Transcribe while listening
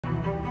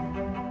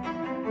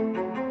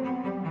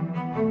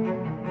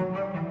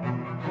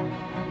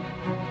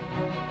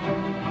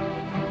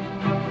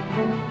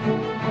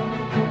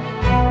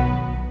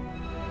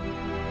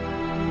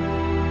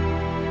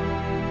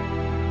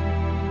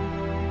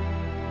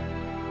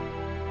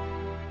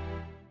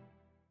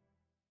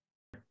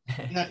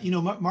Yeah,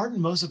 Martin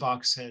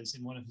Mosebach says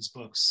in one of his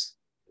books,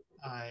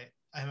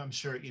 I'm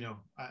sure,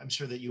 I'm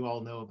sure that you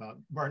all know about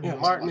Martin Yeah,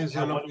 Mosebach, Martin is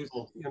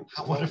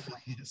how wonderful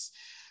he is.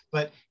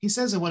 But he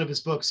says in one of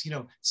his books,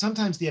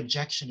 sometimes the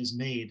objection is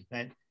made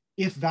that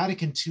if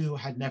Vatican II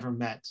had never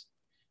met,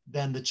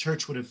 then the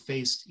church would have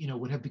faced,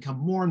 would have become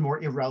more and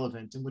more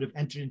irrelevant and would have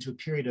entered into a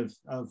period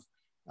of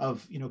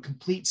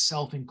complete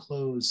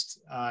self-enclosed,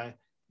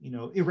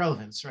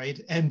 irrelevance, right?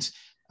 And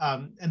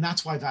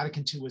that's why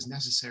Vatican II was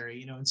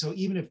necessary, and so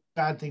even if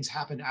bad things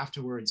happened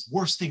afterwards,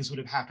 worse things would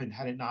have happened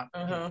had it not.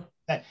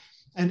 That.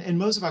 And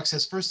Mosebach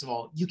says, first of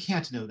all, you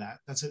can't know that.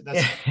 That's an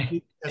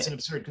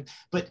absurd.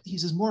 But he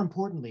says, more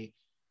importantly,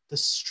 the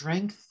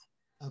strength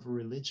of a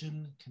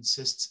religion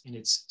consists in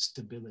its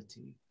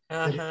stability.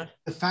 The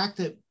fact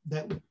that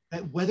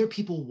whether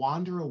people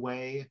wander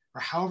away or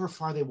however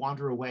far they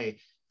wander away,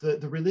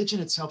 the religion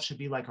itself should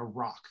be like a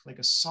rock, like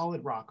a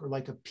solid rock, or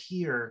like a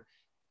pier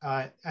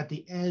at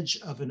the edge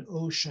of an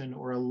ocean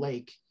or a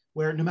lake,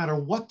 where no matter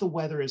what the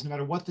weather is, no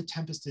matter what the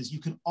tempest is, you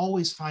can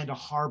always find a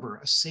harbor,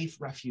 a safe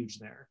refuge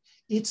there.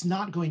 It's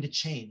not going to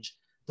change.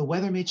 The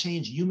weather may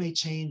change, you may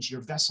change,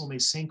 your vessel may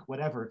sink,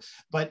 whatever.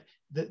 But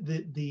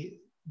the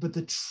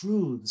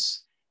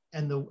truths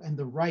and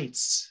the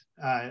rights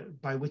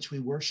by which we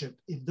worship,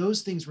 if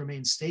those things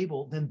remain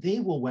stable, then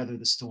they will weather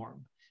the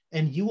storm.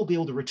 And you will be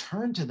able to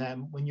return to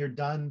them when you're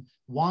done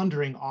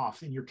wandering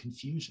off in your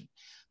confusion.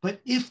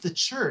 But if the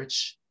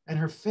church and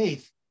her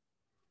faith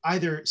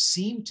either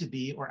seem to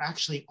be or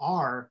actually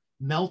are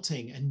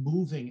melting and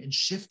moving and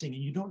shifting,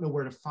 and you don't know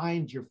where to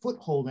find your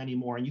foothold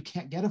anymore, and you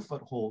can't get a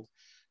foothold,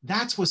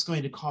 that's what's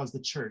going to cause the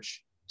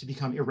church to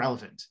become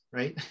irrelevant,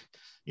 right?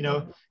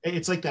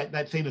 It's like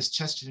that famous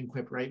Chesterton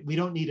quip, right? We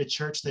don't need a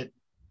church that,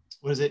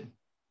 what is it?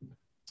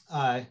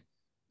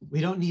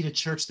 We don't need a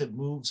church that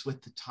moves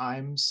with the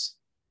times.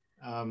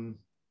 I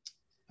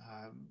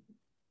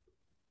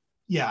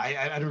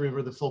don't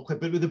remember the full quip,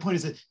 but the point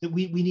is that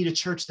we need a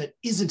church that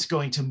isn't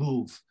going to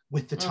move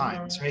with the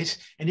times, right?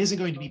 And isn't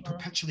going to be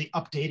perpetually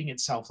updating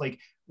itself. Like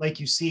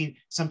you see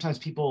sometimes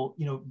people,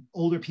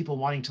 older people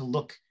wanting to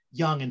look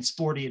young and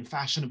sporty and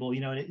fashionable,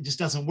 and it just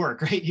doesn't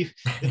work, right?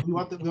 We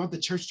want the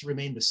church to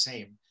remain the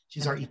same.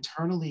 She's our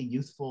eternally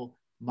youthful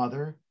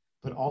mother,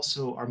 but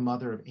also our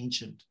mother of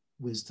ancient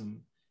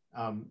wisdom.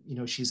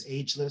 She's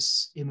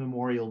ageless,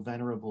 immemorial,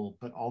 venerable,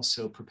 but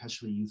also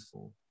perpetually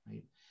youthful,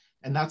 right?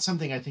 And that's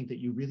something I think that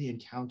you really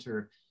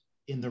encounter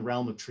in the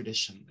realm of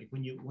tradition. Like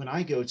when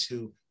I go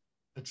to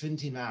a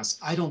Trinity Mass,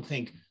 I don't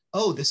think,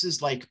 oh, this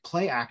is like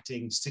play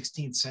acting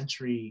 16th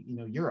century,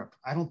 Europe.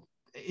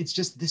 It's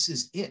just, this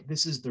is it.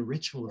 This is the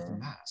ritual of the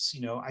Mass.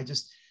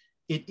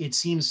 It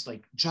seems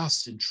like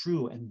just and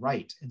true and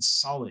right and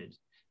solid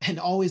and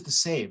always the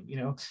same,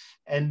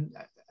 and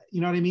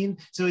you know what I mean?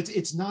 So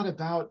it's not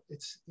about,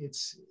 it's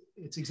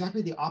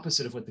exactly the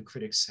opposite of what the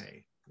critics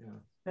say.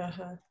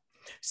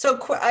 So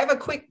I have a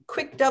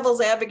quick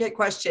devil's advocate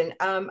question.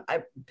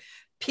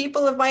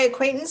 People of my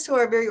acquaintance who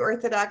are very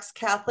Orthodox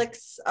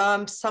Catholics,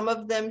 some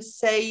of them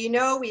say,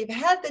 we've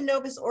had the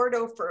Novus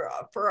Ordo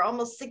for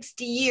almost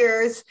 60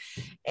 years,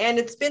 and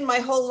it's been my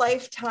whole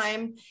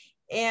lifetime.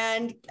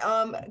 And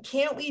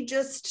can't we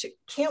just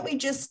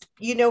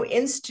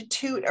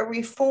institute a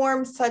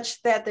reform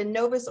such that the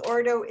Novus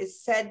Ordo is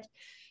said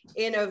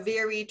in a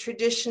very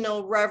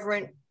traditional,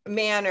 reverent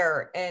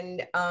manner?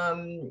 And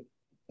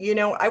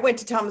I went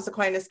to Thomas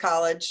Aquinas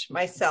College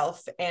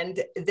myself,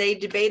 and they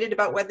debated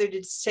about whether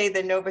to say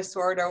the Novus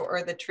Ordo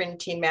or the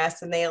Tridentine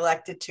Mass, and they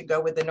elected to go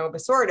with the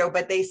Novus Ordo,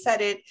 but they said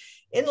it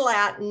in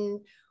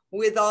Latin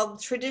with all the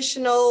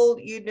traditional,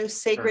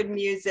 sacred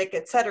music,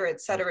 et cetera,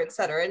 et cetera, et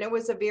cetera. And it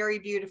was a very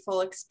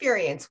beautiful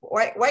experience.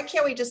 Why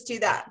can't we just do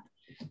that?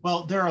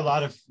 Well, there are a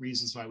lot of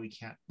reasons why we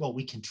can't. Well,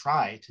 we can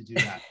try to do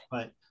that,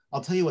 but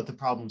I'll tell you what the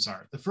problems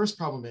are. The first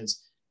problem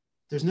is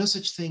there's no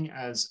such thing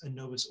as a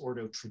Novus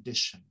Ordo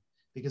tradition,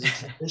 because a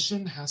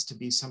tradition has to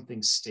be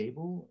something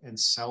stable and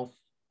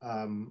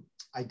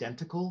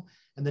self-identical.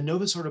 And the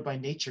Novus Ordo by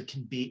nature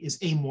is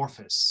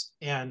amorphous.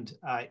 And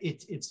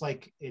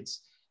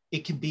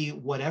it can be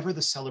whatever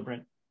the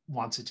celebrant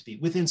wants it to be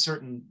within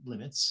certain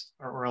limits,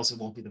 or else it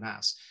won't be the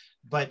Mass.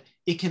 But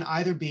it can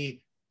either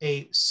be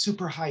a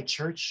super high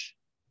church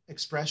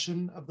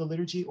expression of the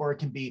liturgy, or it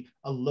can be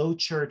a low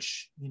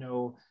church,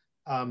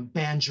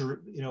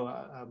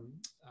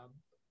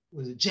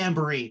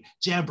 jamboree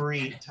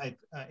type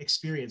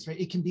experience, right?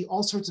 It can be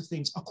all sorts of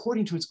things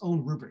according to its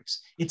own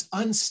rubrics. It's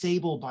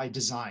unstable by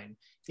design.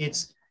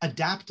 It's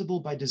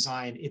adaptable by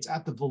design. It's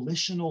at the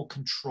volitional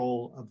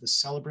control of the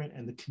celebrant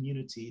and the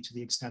community to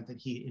the extent that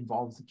he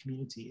involves the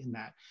community in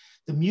that.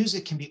 The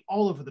music can be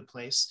all over the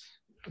place.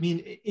 I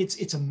mean,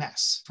 it's a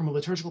mess. From a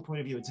liturgical point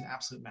of view, it's an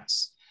absolute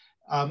mess.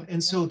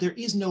 And so there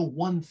is no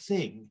one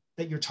thing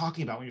that you're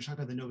talking about when you're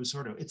talking about the Novus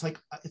Ordo. It's like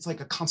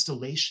a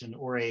constellation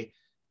or a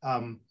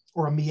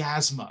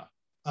miasma,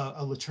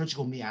 a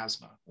liturgical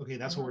miasma. Okay,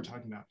 that's what we're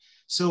talking about.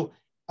 So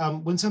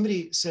when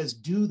somebody says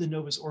do the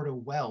Novus Ordo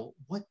well,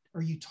 what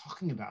are you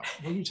talking about?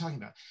 What are you talking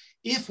about?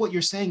 If what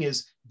you're saying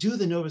is do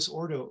the Novus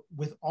Ordo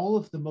with all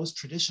of the most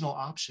traditional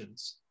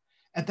options,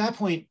 at that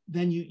point,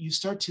 then you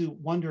start to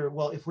wonder,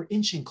 well, if we're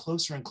inching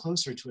closer and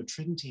closer to a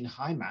Tridentine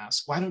high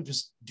mass, why don't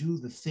just do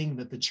the thing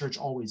that the church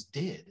always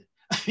did?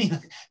 I mean,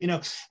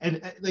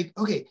 and like,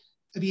 okay,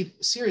 I mean,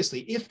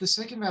 seriously, if the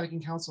Second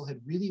Vatican Council had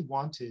really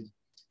wanted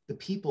the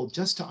people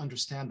just to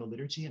understand the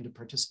liturgy and to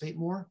participate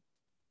more,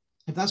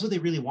 if that's what they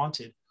really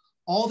wanted,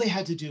 all they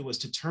had to do was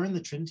to turn the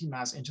Tridentine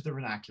Mass into the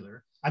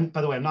vernacular.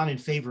 By the way, I'm not in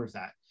favor of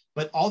that,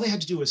 but all they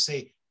had to do was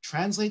say,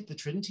 translate the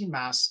Tridentine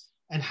Mass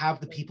and have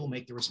the people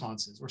make the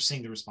responses or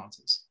sing the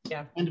responses.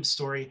 Yeah. End of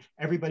story.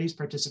 Everybody's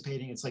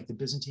participating. It's like the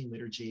Byzantine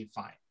liturgy,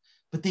 fine.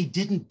 But they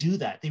didn't do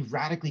that. They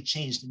radically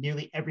changed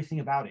nearly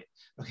everything about it.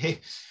 Okay,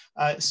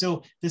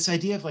 so this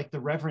idea of like the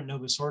reverent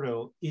Novus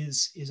Ordo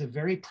is a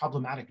very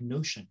problematic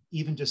notion,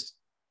 even just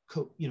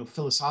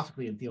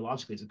philosophically and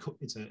theologically.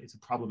 It's a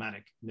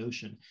problematic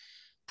notion.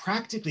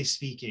 Practically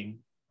speaking,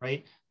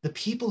 right, the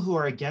people who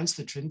are against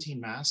the Tridentine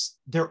Mass,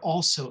 they're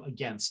also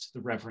against the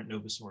reverent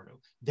Novus Ordo.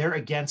 They're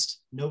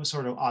against Novus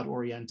Ordo ad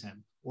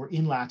orientem, or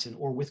in Latin,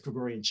 or with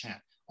Gregorian chant.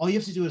 All you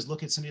have to do is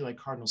look at somebody like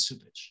Cardinal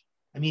Cupich.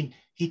 I mean,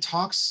 he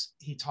talks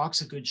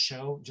a good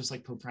show, just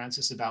like Pope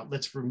Francis, about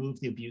let's remove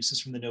the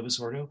abuses from the Novus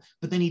Ordo,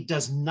 but then he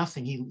does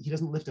nothing. He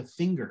doesn't lift a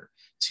finger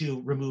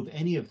to remove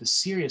any of the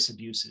serious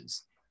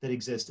abuses that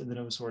exist in the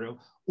Novus Ordo,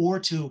 or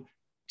to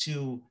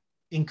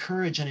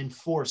encourage and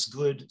enforce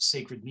good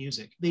sacred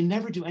music. They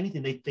never do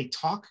anything. They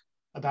talk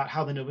about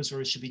how the Novus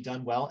Ordo should be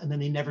done well, and then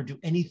they never do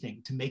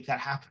anything to make that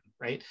happen,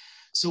 right?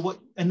 So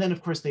and then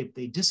of course they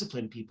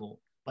discipline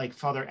people like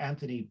Father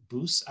Anthony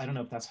Boos. I don't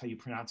know if that's how you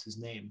pronounce his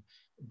name,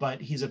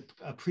 but he's a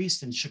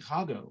priest in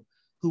Chicago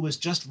who was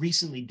just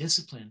recently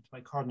disciplined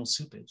by Cardinal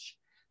Cupich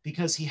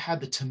because he had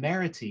the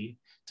temerity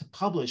to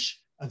publish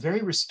a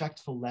very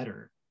respectful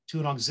letter to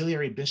an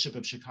auxiliary bishop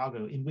of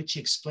Chicago in which he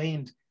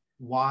explained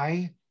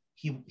why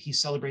he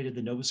celebrated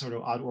the Novus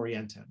Ordo ad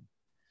orientem.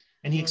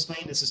 And he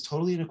explained this is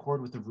totally in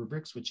accord with the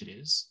rubrics, which it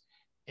is.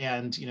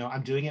 And,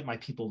 I'm doing it. My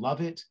people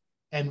love it.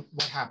 And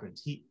what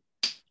happened? The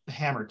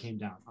hammer came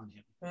down on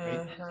him,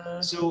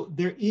 right? So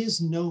there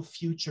is no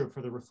future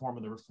for the reform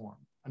of the reform.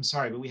 I'm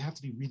sorry, but we have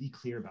to be really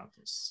clear about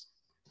this.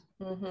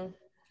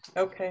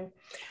 Okay.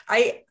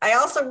 I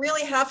also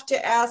really have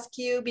to ask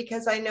you,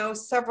 because I know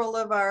several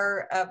of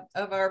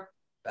our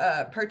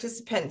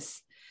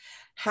participants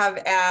have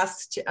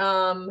asked,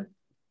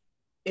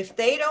 if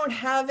they don't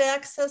have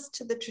access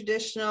to the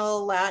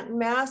traditional Latin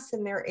Mass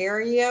in their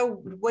area,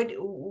 what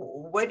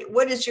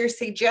is your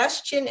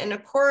suggestion? And a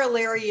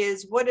corollary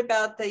is, what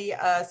about the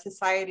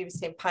Society of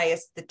St.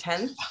 Pius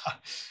X?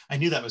 I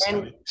knew that was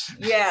coming.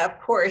 Yeah, of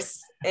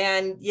course.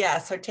 And yeah,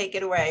 so take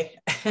it away.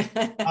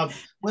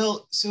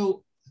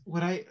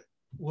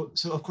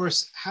 So of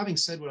course, having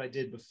said what I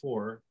did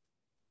before,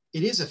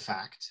 it is a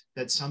fact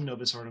that some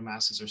Novus Ordo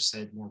Masses are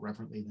said more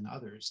reverently than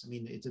others. I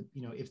mean,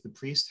 if the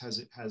priest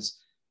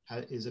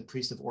is a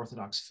priest of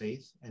Orthodox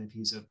faith, and if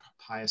he's a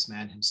pious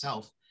man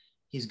himself,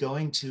 he's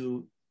going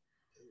to,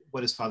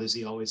 what does Father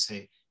Z always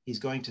say? He's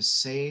going to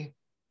say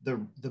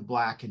the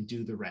black and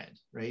do the red,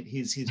 right?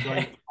 He's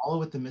going to follow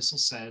what the Missal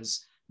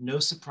says, no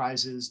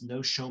surprises,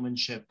 no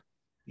showmanship,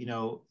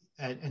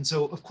 and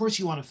so of course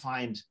you want to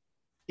find,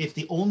 if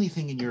the only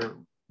thing in your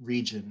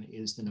region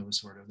is the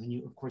Novus Ordo, then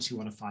you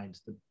want to find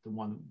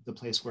the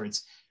place where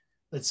it's,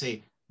 let's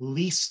say,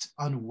 least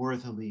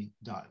unworthily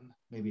done,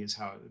 maybe is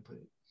how I would put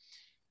it.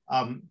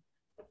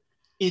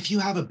 If you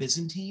have a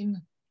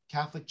Byzantine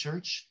Catholic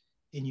Church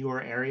in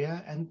your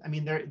area, and I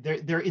mean,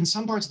 they're in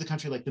some parts of the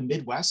country, like the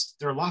Midwest,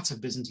 there are lots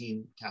of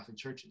Byzantine Catholic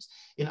churches.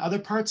 In other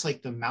parts,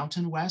 like the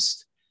Mountain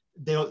West,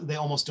 they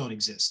almost don't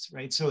exist,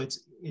 right? So it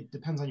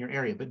depends on your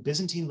area. But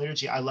Byzantine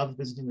liturgy, I love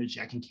Byzantine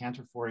liturgy. I can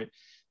cantor for it.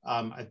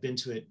 I've been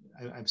to it.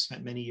 I've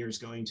spent many years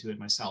going to it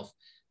myself.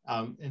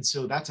 And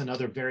so that's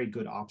another very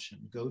good option.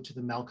 Go to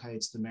the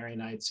Melkites, the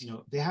Marianites.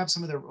 They have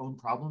some of their own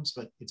problems,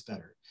 but it's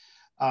better.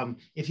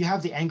 If you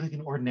have the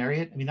Anglican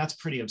Ordinariate, I mean, that's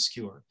pretty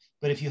obscure.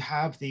 But if you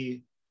have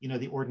the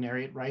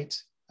Ordinariate rite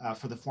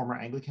for the former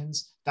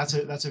Anglicans, that's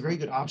a very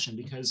good option,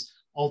 because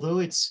although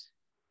it's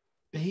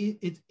a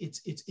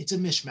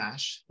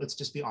mishmash, let's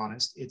just be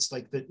honest. It's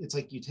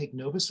like you take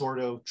Novus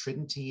Ordo,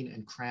 Tridentine,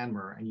 and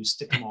Cranmer, and you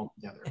stick them all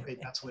together, right?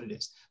 That's what it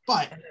is.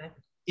 But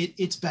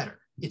it's better.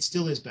 It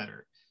still is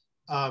better.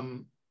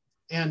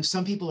 And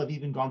some people have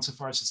even gone so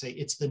far as to say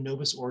it's the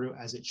Novus Ordo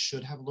as it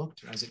should have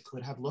looked, or as it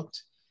could have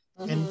looked.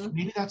 And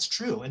maybe that's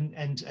true.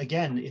 And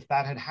again, if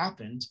that had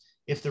happened,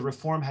 if the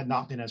reform had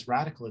not been as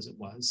radical as it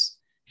was,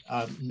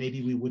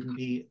 maybe we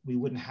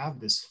wouldn't have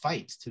this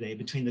fight today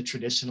between the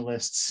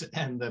traditionalists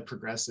and the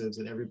progressives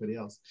and everybody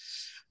else,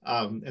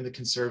 and the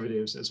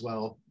conservatives as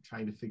well,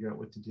 trying to figure out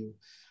what to do.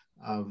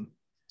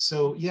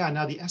 So yeah,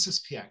 now the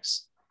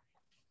SSPX.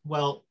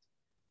 Well,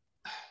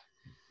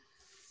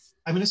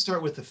 I'm going to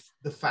start with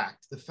the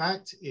fact. The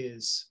fact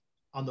is,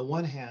 on the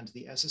one hand,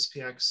 the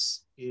SSPX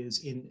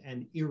is in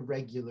an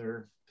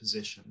irregular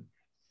position.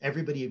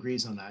 Everybody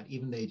agrees on that,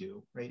 even they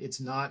do, right? It's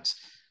not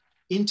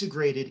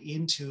integrated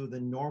into the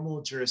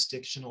normal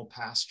jurisdictional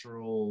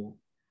pastoral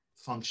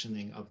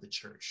functioning of the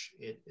church.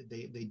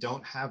 They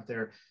don't have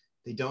the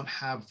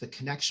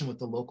connection with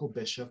the local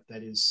bishop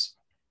that is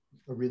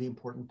a really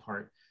important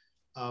part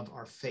of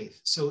our faith.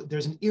 So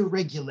there's an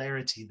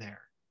irregularity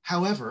there.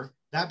 However,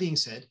 that being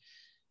said,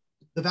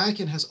 the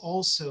Vatican has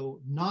also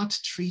not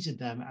treated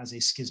them as a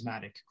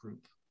schismatic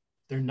group.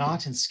 They're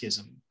not in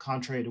schism,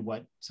 contrary to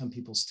what some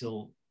people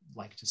still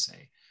like to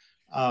say.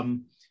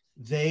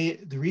 The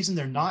reason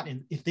they're not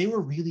in, if they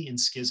were really in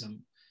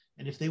schism,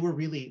 and if they were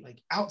really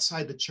like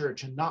outside the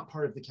church and not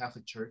part of the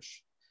Catholic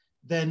Church,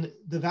 then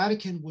the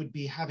Vatican would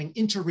be having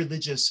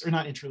interreligious, or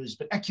not interreligious,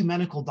 but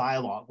ecumenical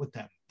dialogue with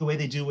them, the way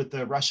they do with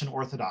the Russian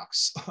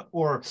Orthodox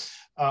or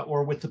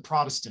with the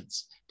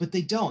Protestants. But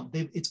they don't.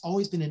 It's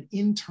always been an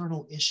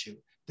internal issue.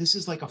 This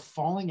is like a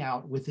falling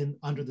out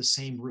under the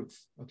same roof.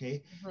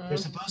 Okay, they're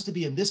supposed to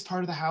be in this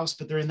part of the house,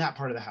 but they're in that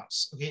part of the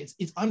house. Okay,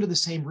 it's under the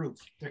same roof.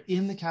 They're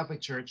in the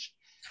Catholic Church,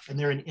 and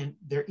they're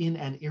in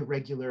an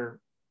irregular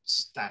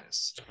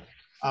status.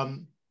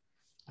 And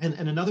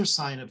another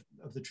sign of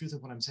the truth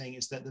of what I'm saying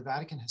is that the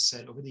Vatican has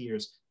said over the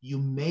years, you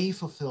may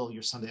fulfill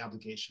your Sunday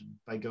obligation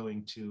by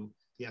going to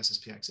the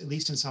SSPX, at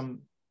least in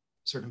some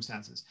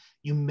circumstances.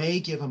 You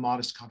may give a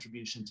modest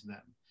contribution to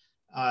them.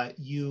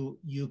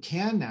 You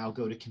can now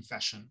go to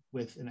confession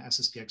with an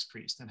SSPX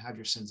priest and have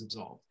your sins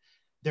absolved.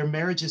 Their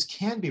marriages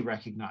can be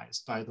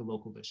recognized by the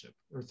local bishop,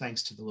 or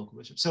thanks to the local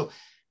bishop. So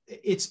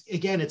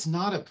it's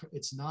not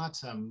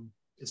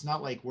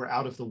like we're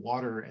out of the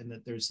water and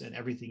that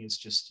everything is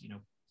just,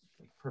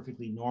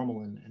 perfectly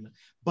normal,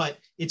 but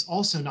it's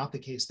also not the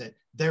case that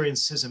they're in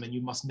schism and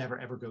you must never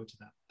ever go to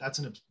them.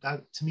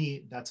 To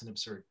me, that's an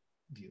absurd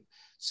view.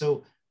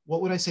 So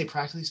what would I say,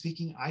 practically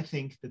speaking? I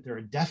think that there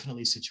are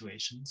definitely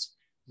situations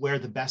where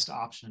the best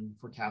option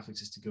for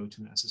Catholics is to go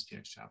to an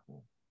SSPX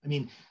chapel. I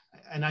mean,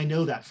 and I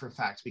know that for a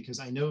fact, because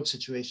I know of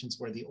situations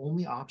where the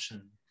only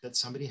option that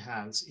somebody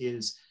has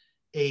is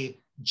a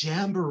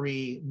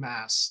jamboree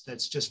mass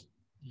that's just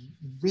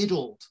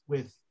riddled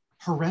with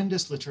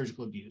horrendous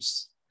liturgical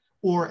abuse,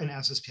 or an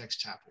SSPX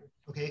chapel.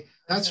 Okay,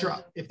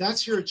 if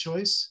that's your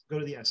choice, go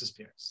to the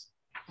SSPX.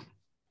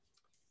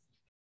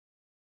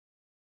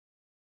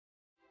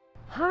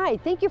 Hi,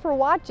 thank you for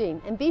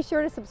watching, and be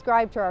sure to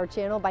subscribe to our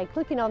channel by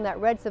clicking on that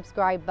red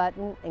subscribe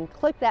button and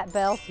click that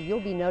bell so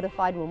you'll be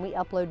notified when we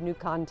upload new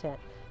content.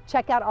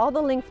 Check out all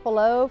the links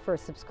below for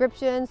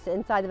subscriptions to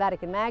Inside the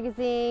Vatican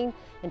magazine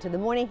and to the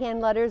Moynihan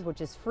letters,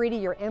 which is free to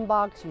your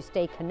inbox. You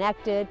stay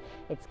connected.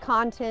 It's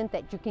content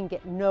that you can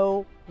get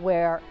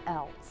nowhere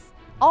else.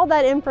 All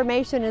that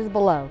information is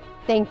below.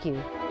 Thank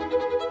you.